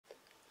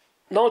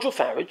Nigel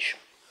Farage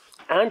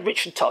and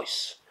Richard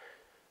Tice,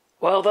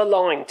 well, they're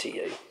lying to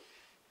you.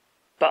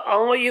 But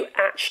are you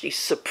actually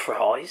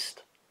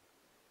surprised?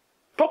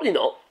 Probably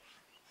not,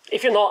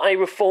 if you're not a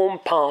Reform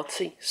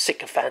Party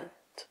sycophant,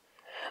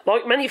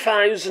 like many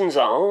thousands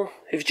are,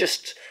 who've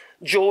just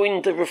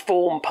joined the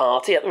Reform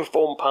Party at the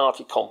Reform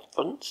Party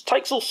conference.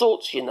 Takes all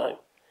sorts, you know.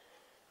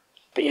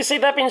 But you see,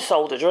 they've been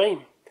sold a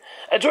dream.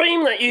 A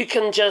dream that you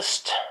can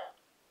just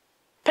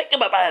pick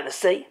them up out of the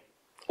sea,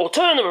 or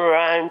turn them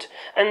around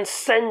and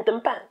send them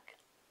back,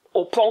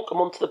 or plonk them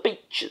onto the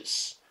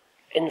beaches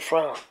in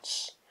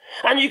France.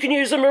 And you can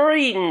use the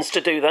Marines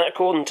to do that,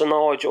 according to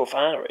Nigel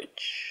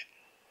Farage.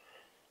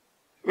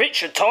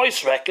 Richard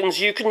Tice reckons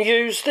you can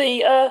use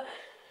the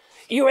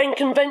UN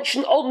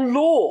Convention on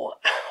Law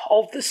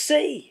of the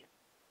Sea,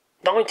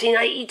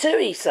 1982,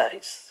 he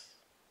says.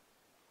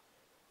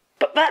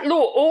 But that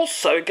law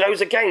also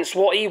goes against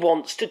what he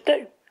wants to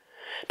do.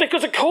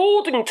 Because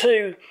according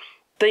to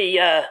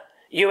the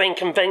UN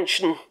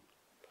Convention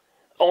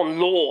on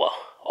Law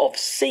of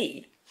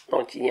Sea,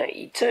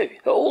 1982,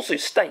 it also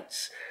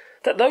states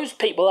that those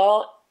people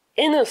are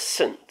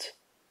innocent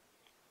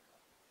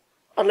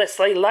unless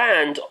they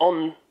land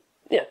on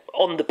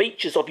the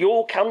beaches of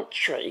your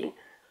country,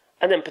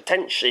 and then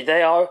potentially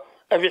they are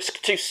a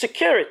risk to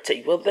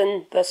security. Well,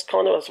 then that's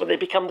where they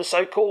become the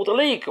so-called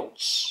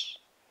illegals.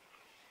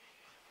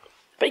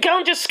 But you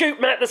can't just scoop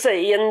them out the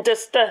sea and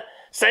just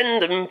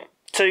send them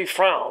to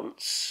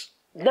France.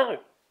 No.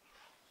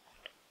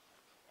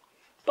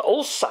 But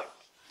also,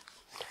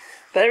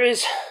 there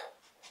is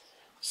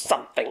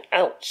something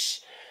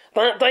else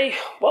that they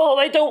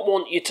don't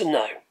want you to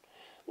know.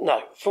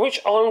 No, for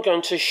which I'm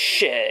going to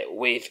share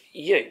with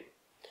you.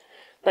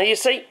 Now, you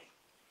see,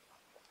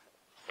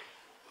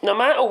 no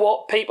matter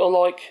what people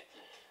like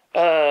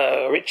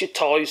Richard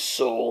Tice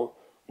or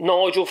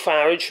Nigel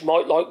Farage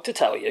might like to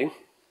tell you,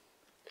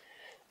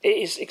 it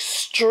is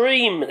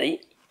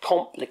extremely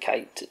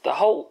complicated. The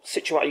whole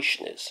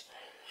situation is.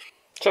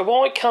 So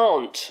why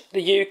can't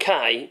the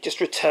UK just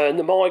return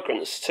the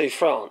migrants to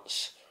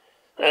France,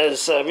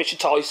 as Richard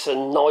Tice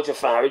and Nigel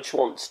Farage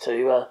wants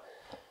to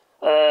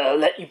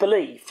let you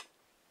believe?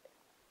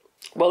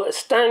 Well,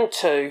 it's down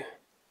to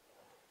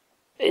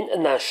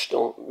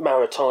international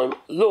maritime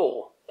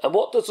law. And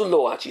what does the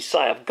law actually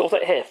say? I've got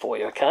it here for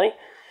you, okay?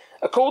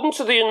 According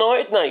to the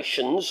United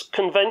Nations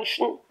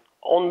Convention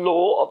on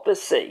Law of the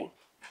Sea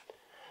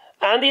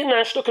and the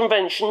International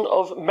Convention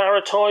of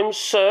Maritime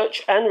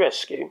Search and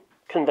Rescue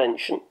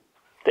Convention,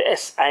 the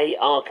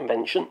SAR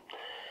Convention,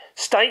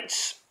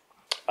 states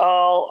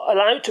are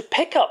allowed to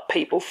pick up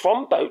people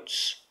from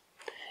boats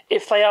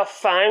if they are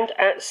found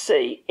at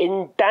sea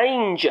in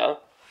danger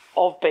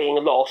of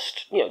being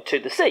lost, to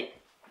the sea.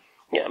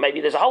 Maybe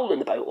there's a hole in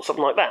the boat or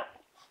something like that.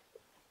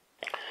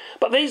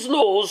 But these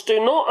laws do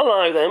not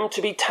allow them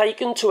to be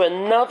taken to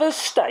another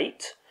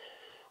state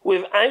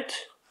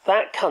without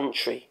that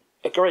country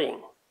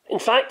agreeing. In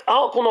fact,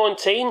 Article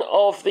 19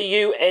 of the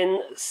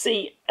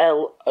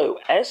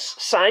UNCLOS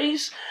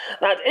says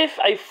that if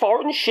a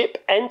foreign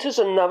ship enters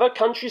another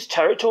country's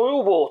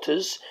territorial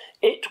waters,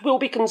 it will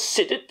be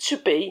considered to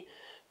be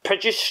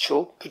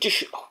prejudicial,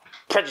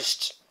 can't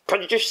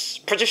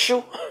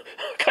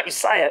you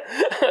say it,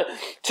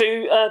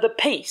 to the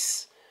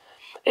peace,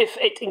 if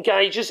it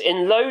engages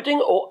in loading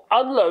or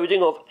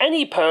unloading of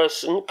any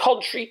person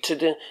contrary to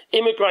the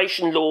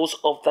immigration laws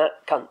of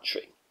that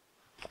country.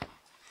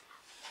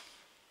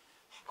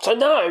 So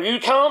no, you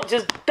can't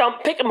just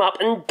pick them up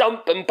and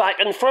dump them back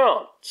in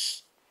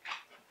France.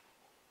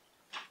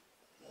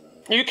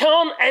 You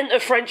can't enter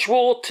French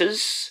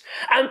waters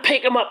and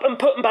pick them up and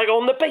put them back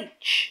on the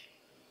beach.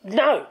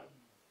 No.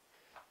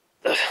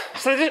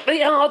 So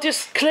they are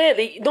just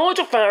clearly,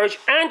 Nigel Farage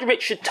and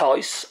Richard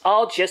Tice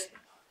are just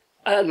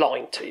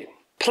lying to you.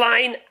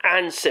 Plain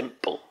and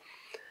simple.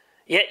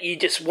 Yet you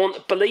just want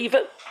to believe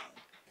it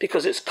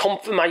because it's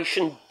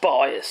confirmation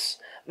bias.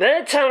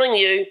 They're telling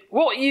you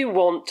what you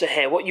want to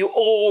hear, what you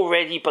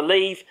already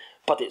believe,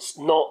 but it's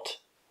not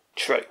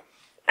true.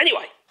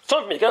 Anyway, it's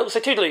time for me to go. So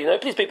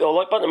toodaloo, please beat the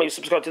like button and maybe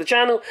subscribe to the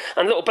channel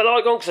and a little bell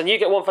icon because then you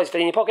get one face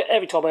in your pocket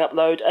every time I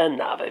upload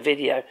another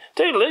video.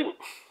 Toodaloo.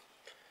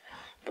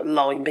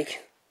 Blimey.